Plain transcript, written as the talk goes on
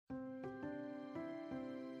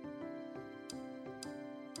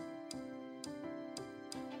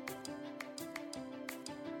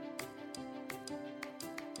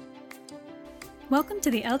Welcome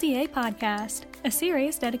to the LDA Podcast, a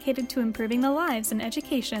series dedicated to improving the lives and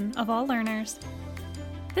education of all learners.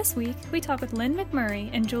 This week, we talk with Lynn McMurray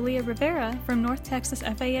and Julia Rivera from North Texas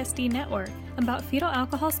FASD Network about fetal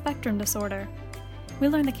alcohol spectrum disorder. We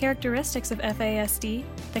learn the characteristics of FASD,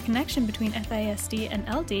 the connection between FASD and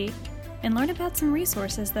LD, and learn about some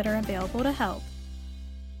resources that are available to help.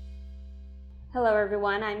 Hello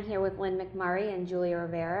everyone, I'm here with Lynn McMurray and Julia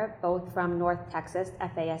Rivera, both from North Texas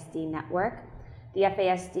FASD Network. The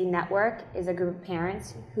FASD Network is a group of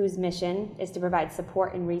parents whose mission is to provide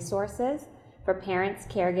support and resources for parents,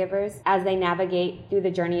 caregivers, as they navigate through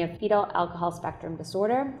the journey of fetal alcohol spectrum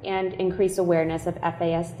disorder and increase awareness of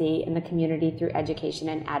FASD in the community through education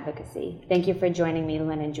and advocacy. Thank you for joining me,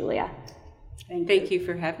 Lynn and Julia. Thank you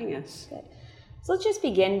for having us. Good. So let's just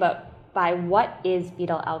begin by what is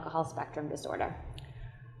fetal alcohol spectrum disorder?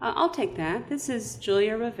 I'll take that. This is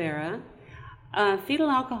Julia Rivera. Fetal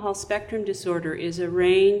alcohol spectrum disorder is a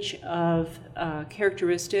range of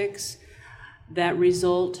characteristics that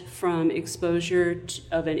result from exposure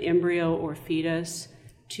of an embryo or fetus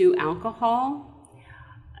to alcohol.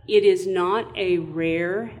 It is not a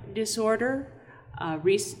rare disorder.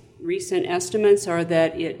 Recent estimates are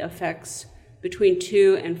that it affects between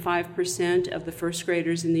 2 and 5% of the first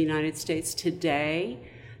graders in the United States today.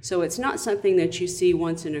 So it's not something that you see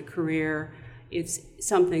once in a career. It's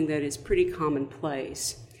something that is pretty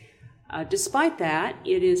commonplace. Despite that,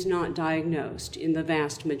 it is not diagnosed in the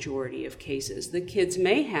vast majority of cases. The kids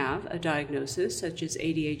may have a diagnosis such as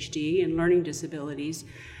ADHD and learning disabilities.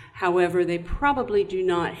 However, they probably do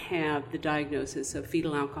not have the diagnosis of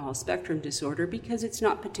fetal alcohol spectrum disorder because it's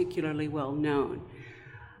not particularly well known.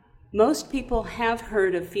 Most people have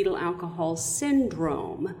heard of fetal alcohol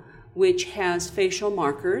syndrome, which has facial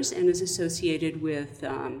markers and is associated with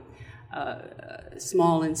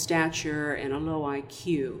small in stature and a low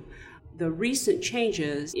IQ. The recent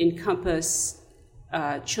changes encompass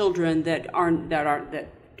children that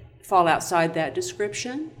fall outside that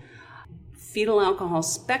description. Fetal alcohol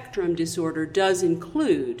spectrum disorder does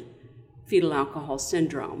include fetal alcohol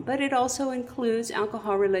syndrome, but it also includes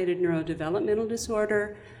alcohol-related neurodevelopmental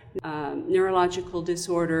disorder, neurological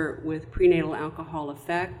disorder with prenatal alcohol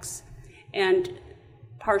effects, and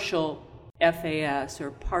partial FAS,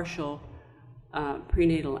 or partial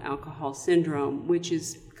prenatal alcohol syndrome, which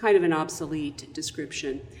is kind of an obsolete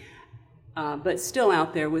description, but still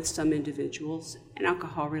out there with some individuals, and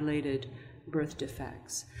alcohol-related birth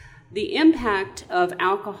defects. The impact of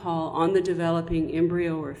alcohol on the developing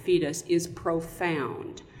embryo or fetus is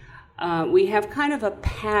profound. We have kind of a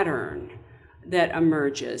pattern that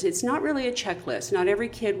emerges. It's not really a checklist. Not every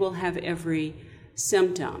kid will have every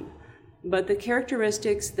symptom. But the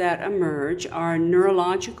characteristics that emerge are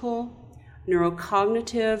neurological,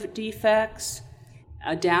 neurocognitive defects,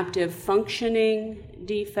 adaptive functioning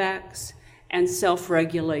defects, and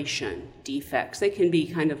self-regulation defects. They can be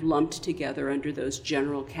kind of lumped together under those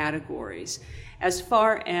general categories. As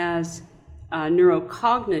far as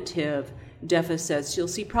neurocognitive deficits, you'll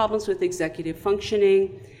see problems with executive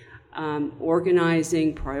functioning,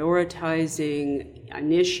 organizing, prioritizing,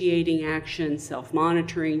 initiating action,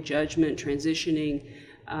 self-monitoring, judgment, transitioning,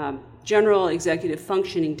 general executive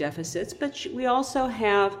functioning deficits, but we also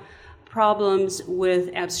have problems with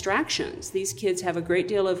abstractions. These kids have a great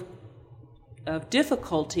deal of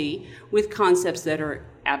difficulty with concepts that are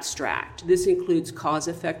abstract. This includes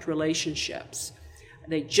cause-effect relationships.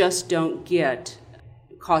 They just don't get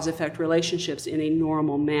cause-effect relationships in a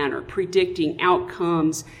normal manner. Predicting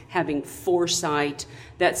outcomes, having foresight,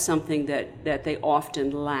 that's something that they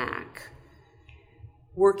often lack.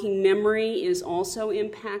 Working memory is also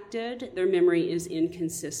impacted. Their memory is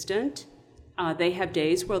inconsistent. They have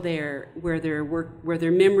days where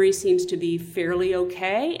their memory seems to be fairly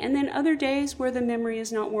okay, and then other days where the memory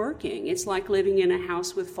is not working. It's like living in a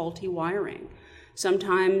house with faulty wiring.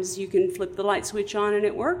 Sometimes you can flip the light switch on and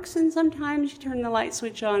it works, and sometimes you turn the light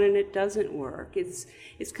switch on and it doesn't work. It's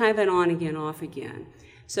kind of an on again, off again.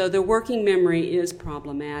 So the working memory is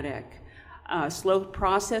problematic. Slow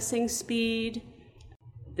processing speed.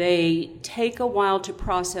 They take a while to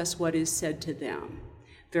process what is said to them,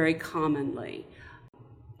 very commonly.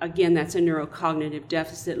 Again, that's a neurocognitive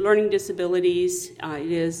deficit. Learning disabilities,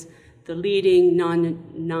 it is the leading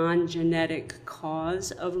non-genetic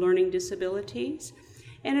cause of learning disabilities.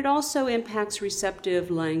 And it also impacts receptive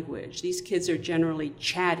language. These kids are generally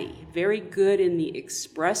chatty, very good in the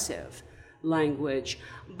expressive language,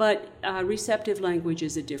 but receptive language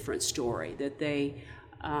is a different story, that they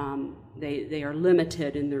are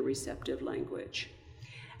limited in their receptive language.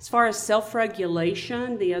 As far as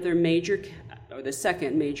self-regulation, the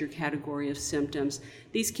second major category of symptoms,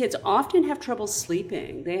 these kids often have trouble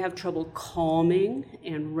sleeping. They have trouble calming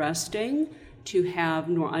and resting to have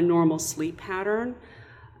a normal sleep pattern.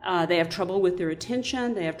 They have trouble with their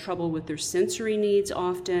attention. They have trouble with their sensory needs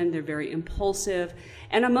often. They're very impulsive.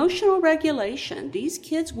 And emotional regulation. These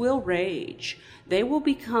kids will rage. They will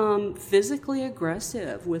become physically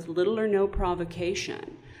aggressive with little or no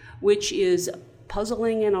provocation, which is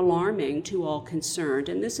puzzling and alarming to all concerned.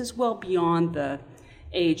 And this is well beyond the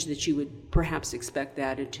age that you would perhaps expect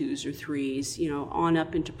that at 2s or 3s, on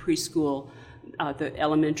up into preschool, the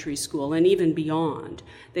elementary school, and even beyond.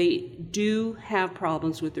 They do have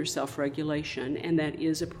problems with their self-regulation, and that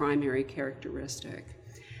is a primary characteristic.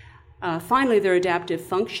 Finally, their adaptive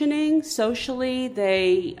functioning. Socially,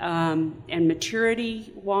 and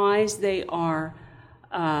maturity-wise, they are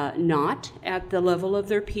not at the level of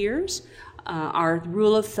their peers. Our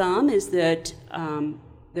rule of thumb is that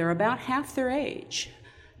they're about half their age.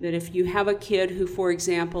 That if you have a kid who, for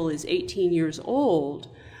example, is 18 years old,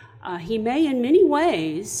 he may in many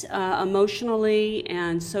ways, emotionally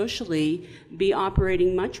and socially, be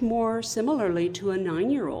operating much more similarly to a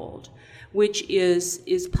 9-year-old, which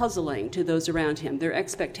is puzzling to those around him. Their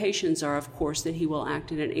expectations are, of course, that he will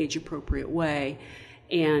act in an age-appropriate way,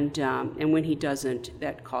 and when he doesn't,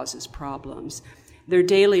 that causes problems. Their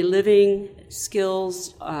daily living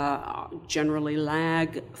skills generally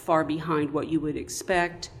lag far behind what you would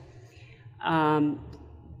expect.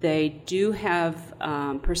 They do have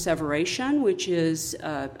perseveration, which is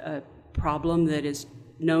a problem that is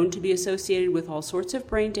known to be associated with all sorts of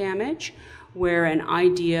brain damage, where an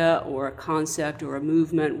idea or a concept or a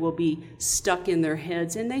movement will be stuck in their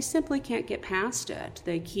heads and they simply can't get past it.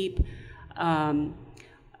 They keep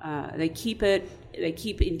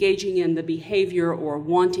engaging in the behavior or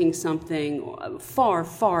wanting something far,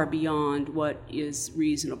 far beyond what is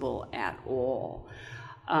reasonable at all.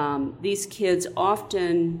 These kids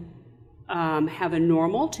often have a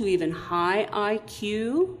normal to even high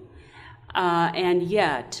IQ, and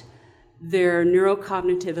yet their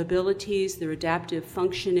neurocognitive abilities, their adaptive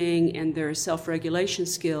functioning, and their self-regulation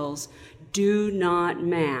skills do not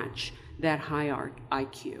match that high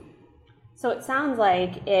IQ. So it sounds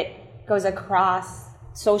like it goes across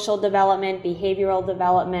social development, behavioral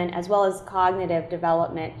development, as well as cognitive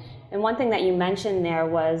development. And one thing that you mentioned there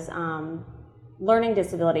was learning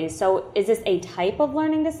disabilities. So is this a type of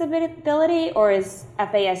learning disability, or is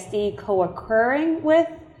FASD co-occurring with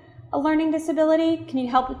a learning disability? Can you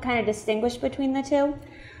help kind of distinguish between the two?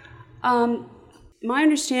 My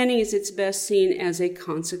understanding is it's best seen as a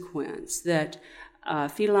consequence that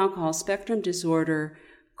fetal alcohol spectrum disorder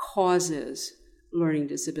causes learning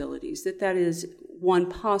disabilities, that is one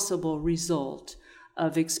possible result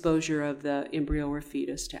of exposure of the embryo or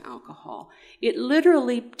fetus to alcohol. It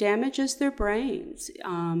literally damages their brains.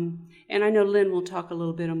 And I know Lynn will talk a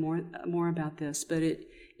little bit more about this, but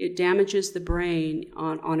it damages the brain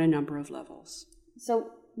on a number of levels. So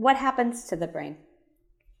what happens to the brain?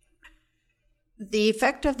 The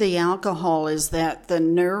effect of the alcohol is that the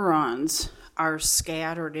neurons are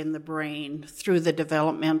scattered in the brain through the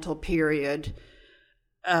developmental period.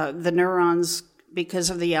 The neurons,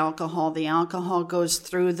 because of the alcohol goes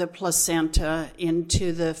through the placenta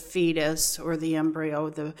into the fetus or the embryo,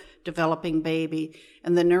 the developing baby,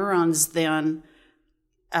 and the neurons then,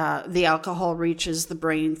 the alcohol reaches the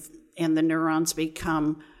brain and the neurons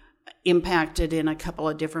become impacted in a couple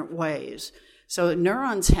of different ways. So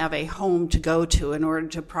neurons have a home to go to in order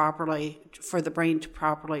to for the brain to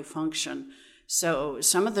properly function. So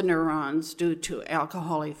some of the neurons, due to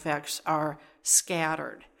alcohol effects, are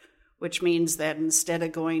scattered, which means that instead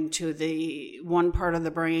of going to the one part of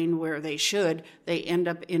the brain where they should, they end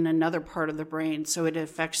up in another part of the brain, so it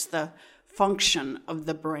affects the function of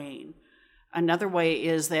the brain. Another way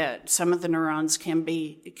is that some of the neurons can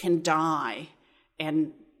die,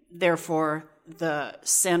 and therefore the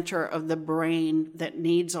center of the brain that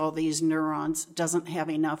needs all these neurons doesn't have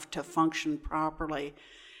enough to function properly,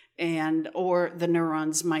 or the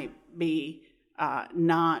neurons might be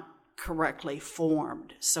not correctly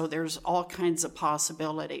formed. So there's all kinds of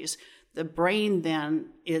possibilities. The brain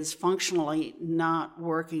then is functionally not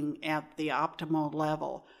working at the optimal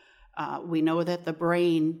level. We know that the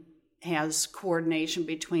brain has coordination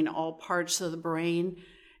between all parts of the brain,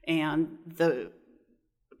 and the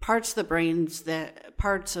parts of the brain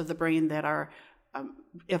that are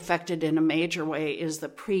affected in a major way is the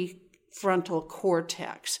prefrontal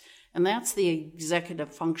cortex, and that's the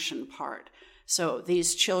executive function part. So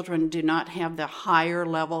these children do not have the higher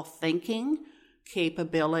level thinking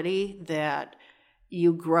capability that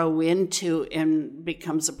you grow into and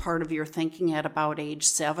becomes a part of your thinking at about age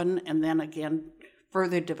 7, and then again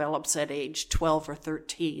further develops at age 12 or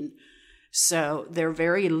 13. So they're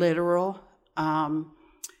very literal,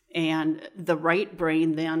 and the right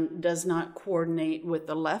brain then does not coordinate with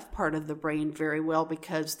the left part of the brain very well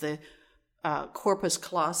because the corpus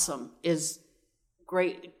callosum is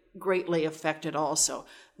greatly affected also.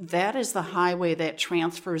 That is the highway that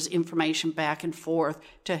transfers information back and forth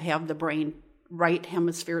to have the brain right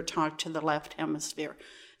hemisphere talk to the left hemisphere.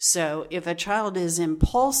 So if a child is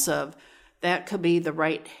impulsive, that could be the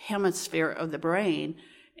right hemisphere of the brain,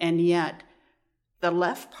 and yet the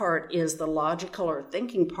left part is the logical or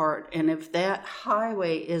thinking part, and if that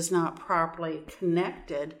highway is not properly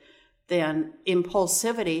connected, then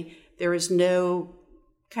impulsivity, there is no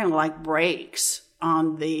kind of like brakes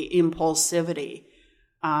on the impulsivity,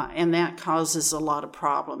 and that causes a lot of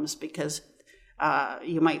problems because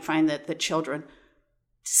you might find that the children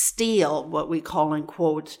steal, what we call in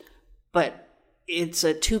quotes, but it's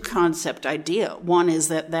a two-concept idea. One is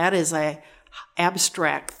that is a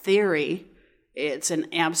abstract theory. It's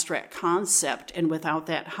an abstract concept, and without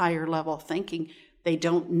that higher level thinking, they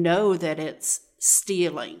don't know that it's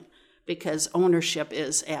stealing because ownership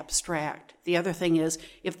is abstract. The other thing is,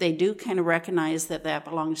 if they do kind of recognize that that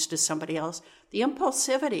belongs to somebody else, the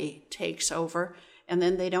impulsivity takes over, and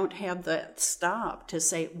then they don't have that stop to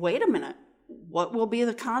say, wait a minute, what will be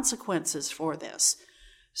the consequences for this?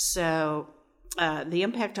 So the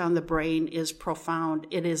impact on the brain is profound.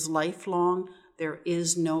 It is lifelong. There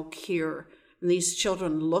is no cure. And these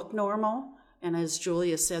children look normal, and as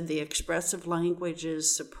Julia said, the expressive language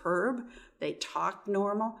is superb. They talk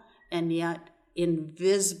normal, and yet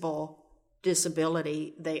invisible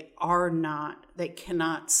disability, they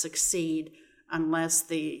cannot succeed unless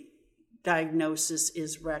the diagnosis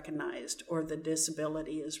is recognized or the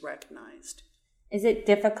disability is recognized. Is it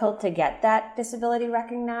difficult to get that disability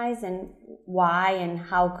recognized, and why, and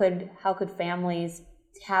how could families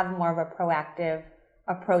have more of a proactive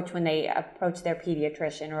approach when they approach their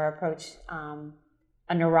pediatrician or approach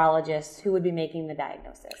a neurologist who would be making the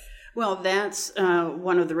diagnosis? Well, that's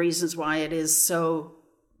one of the reasons why it is so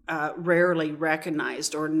rarely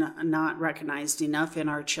recognized or not recognized enough in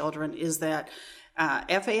our children is that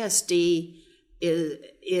FASD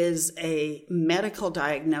is a medical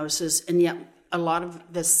diagnosis, and yet a lot of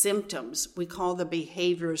the symptoms, we call the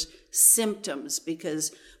behaviors symptoms,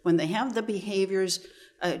 because when they have the behaviors,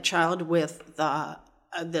 a child with the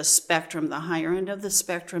spectrum, the higher end of the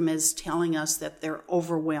spectrum, is telling us that they're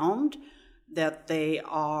overwhelmed, that they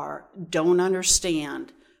don't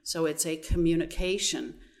understand. So it's a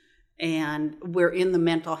communication. And we're in the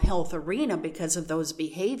mental health arena because of those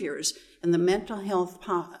behaviors. And the mental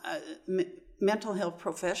health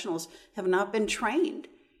professionals have not been trained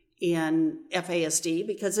in FASD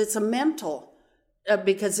because it's a medical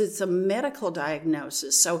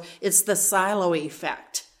diagnosis. So it's the silo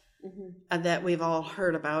effect that we've all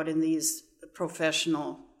heard about in these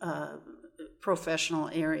professional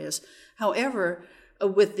areas. However,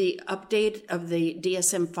 with the update of the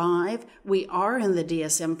DSM-5, we are in the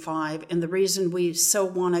DSM-5, and the reason we so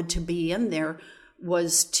wanted to be in there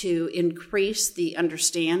was to increase the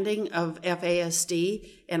understanding of FASD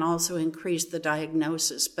and also increase the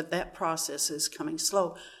diagnosis. But that process is coming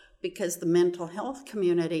slow because the mental health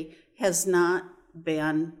community has not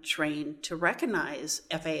been trained to recognize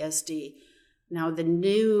FASD. Now, the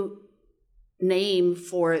new name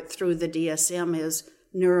for it through the DSM is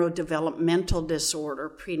neurodevelopmental disorder,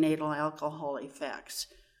 prenatal alcohol effects.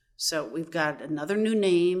 So we've got another new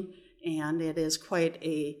name, and it is quite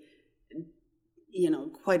a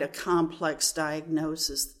complex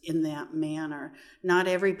diagnosis in that manner. Not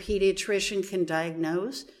every pediatrician can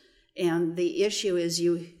diagnose, and the issue is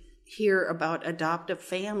you hear about adoptive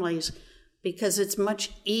families because it's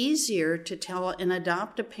much easier to tell an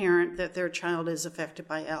adoptive parent that their child is affected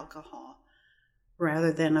by alcohol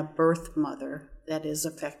rather than a birth mother that has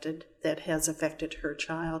affected her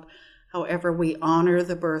child. However, we honor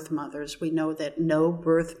the birth mothers. We know that no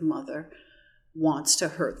birth mother wants to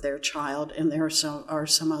hurt their child, and there are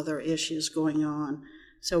some other issues going on.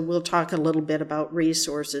 So we'll talk a little bit about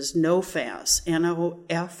resources. NOFAS,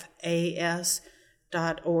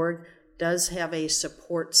 NOFAS.org, does have a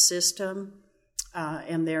support system,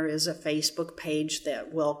 and there is a Facebook page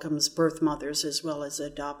that welcomes birth mothers as well as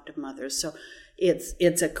adoptive mothers. So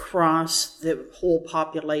it's across the whole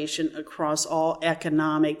population, across all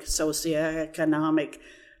socioeconomic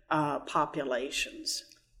populations.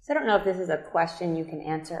 So I don't know if this is a question you can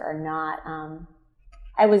answer or not.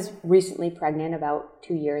 I was recently pregnant about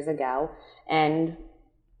 2 years ago, and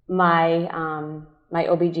my my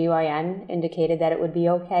OBGYN indicated that it would be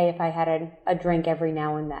okay if I had a drink every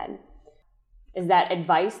now and then. Is that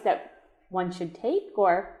advice that one should take,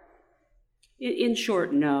 or? In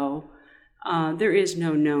short, no. There is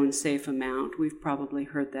no known safe amount. We've probably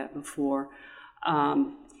heard that before.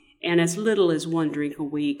 And as little as 1 drink a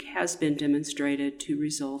week has been demonstrated to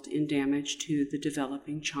result in damage to the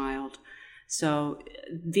developing child. So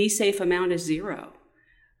the safe amount is 0.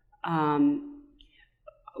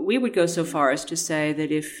 We would go so far as to say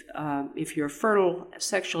that if you're a fertile,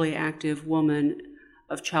 sexually active woman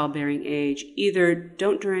of childbearing age, either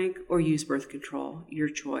don't drink or use birth control, your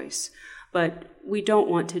choice. But we don't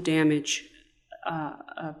want to damage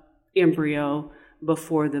an embryo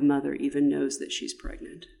before the mother even knows that she's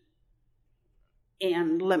pregnant.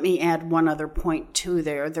 And let me add one other point too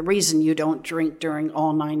there. The reason you don't drink during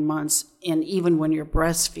all 9 months, and even when you're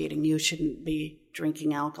breastfeeding, you shouldn't be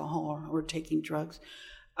drinking alcohol or taking drugs,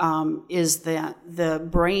 is that the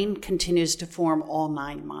brain continues to form all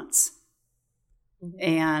 9 months. Mm-hmm.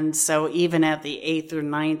 And so even at the 8th or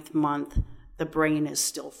 9th month, the brain is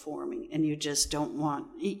still forming, and you just don't want,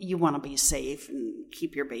 you want to be safe and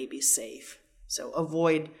keep your baby safe. So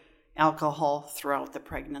avoid alcohol throughout the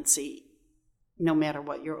pregnancy, no matter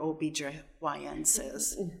what your OBGYN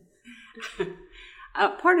says.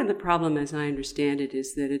 Part of the problem, as I understand it,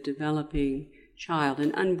 is that a developing child,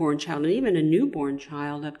 an unborn child, and even a newborn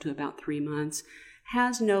child up to about 3 months,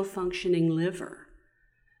 has no functioning liver.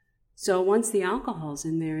 So once the alcohol's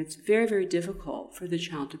in there, it's very, very difficult for the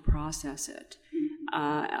child to process it.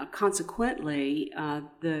 Consequently,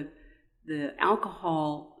 the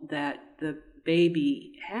alcohol that the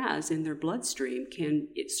baby has in their bloodstream can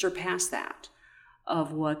surpass that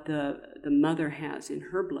of what the mother has in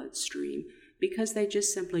her bloodstream, because they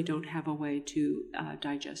just simply don't have a way to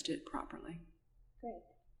digest it properly.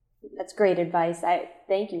 Great. That's great advice. I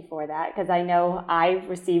thank you for that, because I know I've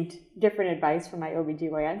received different advice from my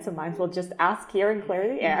OBGYN, so might as well just ask here and clear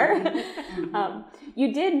the air.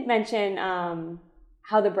 You did mention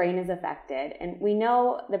how the brain is affected, and we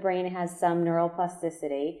know the brain has some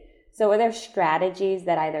neuroplasticity. So are there strategies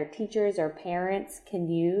that either teachers or parents can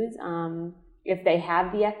use if they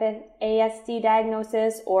have the FASD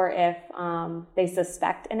diagnosis, or if they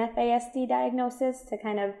suspect an FASD diagnosis, to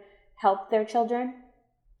kind of help their children?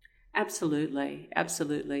 Absolutely,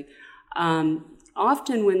 absolutely.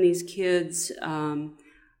 Often when these kids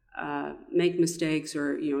make mistakes,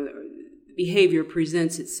 or behavior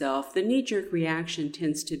presents itself, the knee-jerk reaction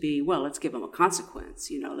tends to be, well, let's give them a consequence.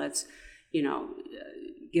 Let's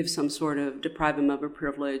give some sort of, deprive them of a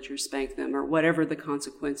privilege or spank them or whatever the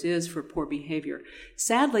consequence is for poor behavior.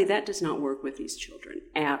 Sadly, that does not work with these children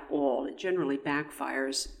at all. It generally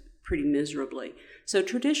backfires pretty miserably. So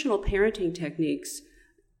traditional parenting techniques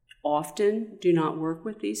often do not work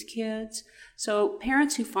with these kids. So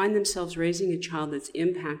parents who find themselves raising a child that's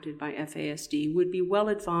impacted by FASD would be well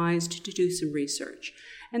advised to do some research.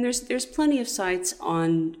 And there's plenty of sites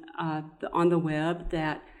on the web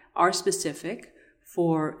that are specific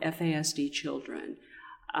for FASD children.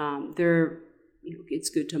 It's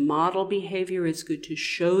good to model behavior. It's good to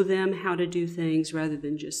show them how to do things rather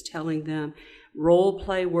than just telling them. Role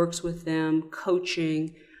play works with them,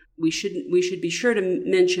 coaching. We should be sure to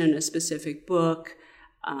mention a specific book,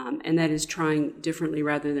 and that is Trying Differently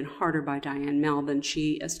Rather Than Harder by Diane Melvin.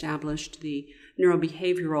 She established the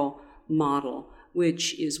neurobehavioral model,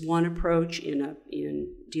 which is one approach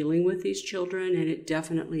in dealing with these children, and it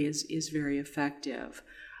definitely is very effective.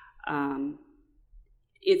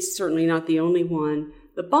 It's certainly not the only one.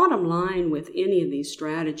 The bottom line with any of these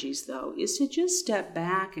strategies, though, is to just step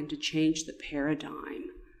back and to change the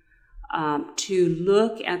paradigm, to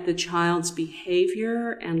look at the child's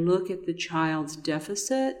behavior and look at the child's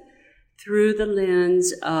deficit through the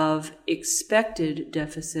lens of expected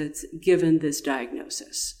deficits given this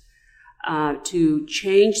diagnosis. To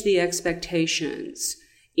change the expectations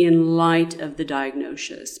in light of the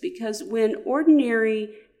diagnosis. Because when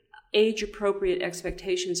ordinary age-appropriate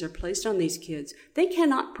expectations are placed on these kids, they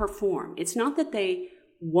cannot perform. It's not that they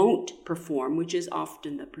won't perform, which is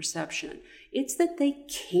often the perception. It's that they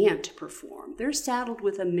can't perform. They're saddled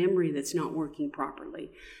with a memory that's not working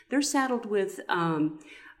properly. They're saddled with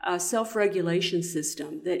a self-regulation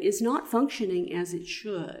system that is not functioning as it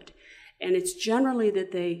should. And it's generally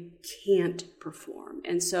that they can't perform.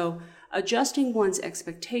 And so adjusting one's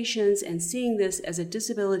expectations and seeing this as a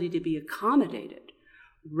disability to be accommodated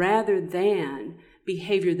rather than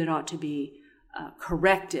behavior that ought to be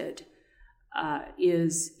corrected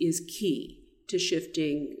is key to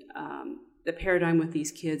shifting the paradigm with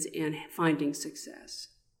these kids and finding success.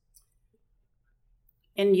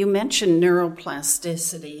 And you mentioned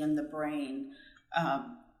neuroplasticity in the brain.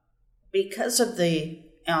 Because of the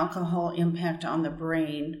alcohol impact on the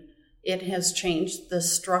brain, it has changed the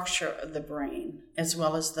structure of the brain as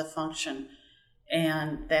well as the function,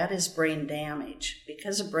 and that is brain damage.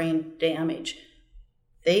 Because of brain damage,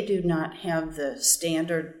 they do not have the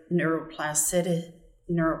standard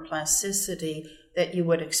neuroplasticity that you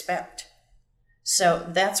would expect. So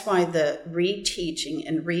that's why the reteaching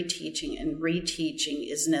and reteaching and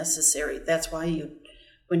reteaching is necessary. That's why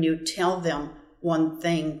when you tell them one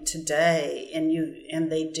thing today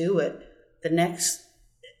and they do it, the next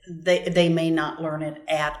they may not learn it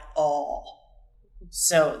at all.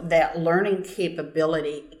 So that learning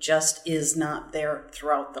capability just is not there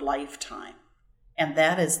throughout the lifetime. And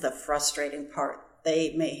that is the frustrating part.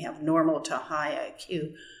 They may have normal to high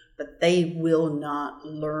IQ, but they will not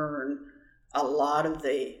learn a lot of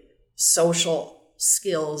the social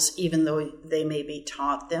skills, even though they may be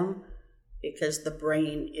taught them, because the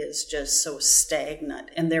brain is just so stagnant.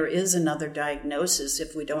 And there is another diagnosis.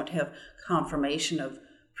 If we don't have confirmation of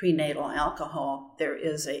prenatal alcohol, there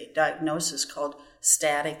is a diagnosis called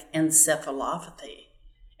static encephalopathy.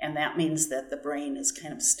 And that means that the brain is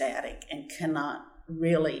kind of static and cannot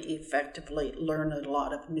really effectively learn a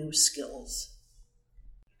lot of new skills.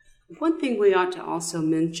 One thing we ought to also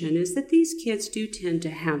mention is that these kids do tend to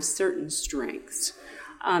have certain strengths.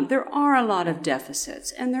 There are a lot of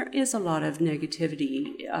deficits, and there is a lot of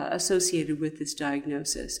negativity associated with this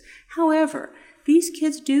diagnosis. However, these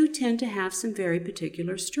kids do tend to have some very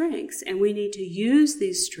particular strengths, and we need to use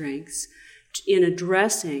these strengths in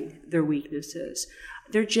addressing their weaknesses.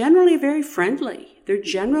 They're generally very friendly. They're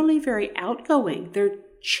generally very outgoing. They're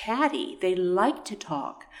chatty. They like to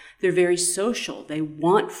talk. They're very social. They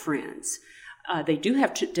want friends. They do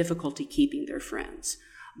have difficulty keeping their friends,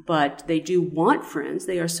 but they do want friends.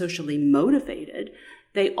 They are socially motivated.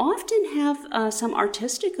 They often have some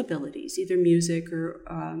artistic abilities, either music or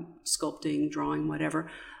sculpting, drawing,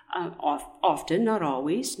 whatever. Often, not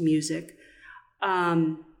always, music.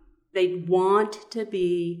 They want to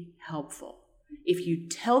be helpful. If you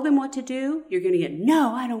tell them what to do, you're going to get,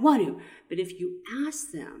 no, I don't want to. But if you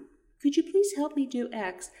ask them, could you please help me do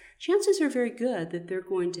X? Chances are very good that they're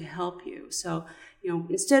going to help you. So,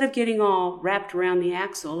 instead of getting all wrapped around the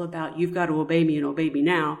axle about you've got to obey me and obey me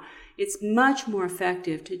now, it's much more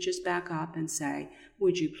effective to just back up and say,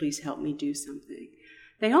 would you please help me do something?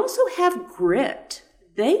 They also have grit.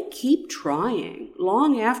 They keep trying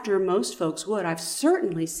long after most folks would. I've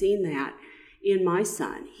certainly seen that in my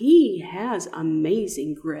son. He has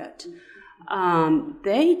amazing grit.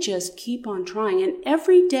 They just keep on trying, and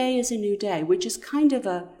every day is a new day, which is kind of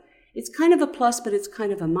a plus, but it's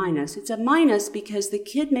kind of a minus. It's a minus because the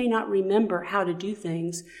kid may not remember how to do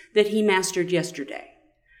things that he mastered yesterday.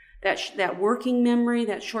 That working memory,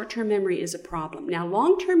 that short-term memory is a problem. Now,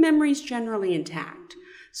 long-term memory is generally intact.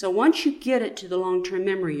 So once you get it to the long-term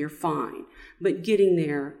memory, you're fine. But getting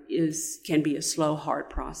there can be a slow, hard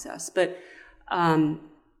process. But I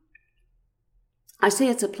say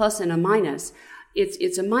it's a plus and a minus.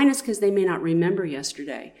 It's a minus because they may not remember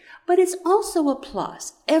yesterday. But it's also a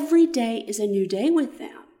plus. Every day is a new day with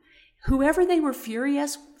them. Whoever they were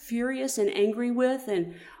furious and angry with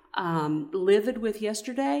and livid with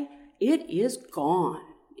yesterday, it is gone.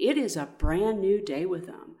 It is a brand new day with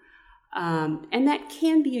them. And that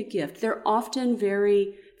can be a gift. They're often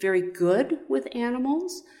very, very good with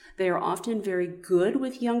animals. They are often very good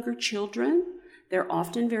with younger children. They're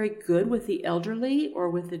often very good with the elderly or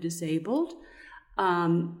with the disabled.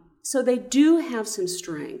 So they do have some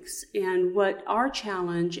strengths. And what our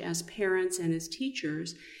challenge as parents and as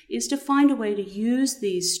teachers is to find a way to use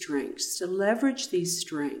these strengths, to leverage these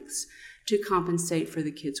strengths to compensate for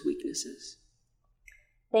the kids' weaknesses.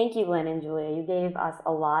 Thank you, Lynn and Julia. You gave us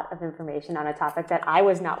a lot of information on a topic that I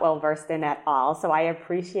was not well versed in at all, so I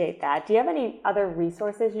appreciate that. Do you have any other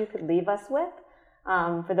resources you could leave us with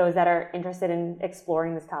for those that are interested in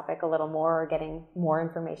exploring this topic a little more or getting more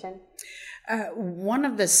information? One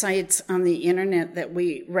of the sites on the internet that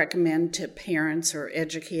we recommend to parents or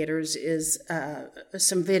educators is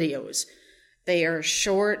some videos. They are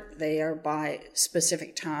short. They are by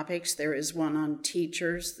specific topics. There is one on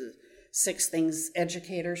teachers, the 6 things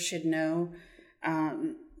educators should know.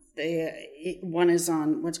 One is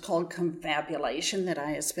on what's called confabulation that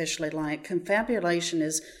I especially like. Confabulation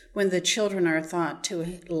is when the children are thought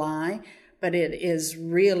to lie, but it is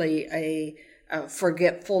really a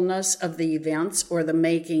forgetfulness of the events or the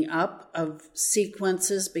making up of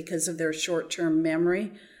sequences because of their short-term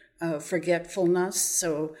memory, forgetfulness.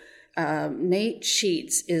 So Nate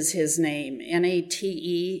Sheets is his name, Nate,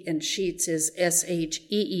 and Sheets is Sheeets.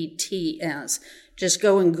 Just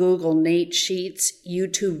go and Google Nate Sheets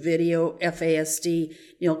YouTube video FASD.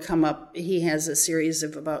 You'll come up. He has a series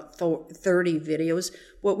of about 30 videos.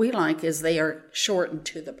 What we like is they are short and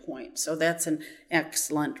to the point. So that's an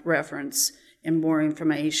excellent reference and more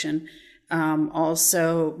information.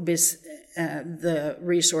 Also, the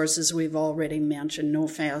resources we've already mentioned.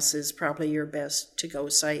 NoFast is probably your best to-go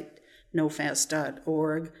site,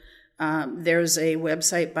 nofast.org. There's a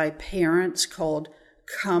website by parents called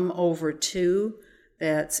Come Over To.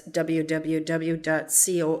 That's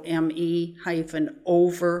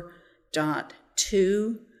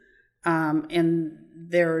www.come-over.to. And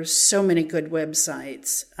there's so many good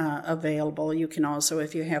websites available. You can also,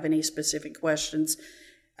 if you have any specific questions,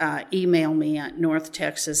 email me at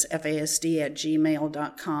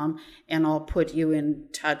northtexasfasd@gmail.com, and I'll put you in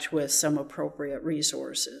touch with some appropriate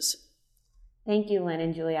resources. Thank you, Lynn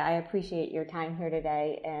and Julia. I appreciate your time here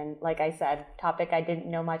today. And like I said, topic I didn't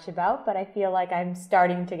know much about, but I feel like I'm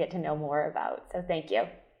starting to get to know more about. So thank you.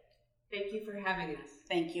 Thank you for having us.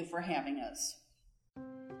 Thank you for having us.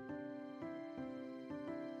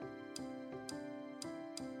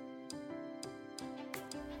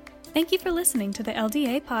 Thank you for listening to the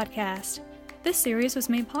LDA podcast. This series was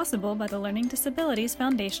made possible by the Learning Disabilities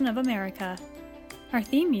Foundation of America. Our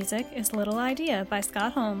theme music is Little Idea by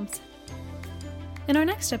Scott Holmes. In our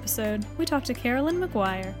next episode, we talk to Carolyn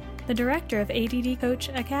McGuire, the director of ADD Coach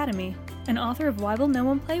Academy and author of Why Will No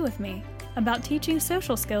One Play With Me, about teaching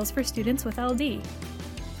social skills for students with LD.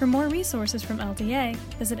 For more resources from LDA,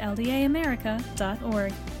 visit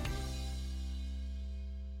ldaamerica.org.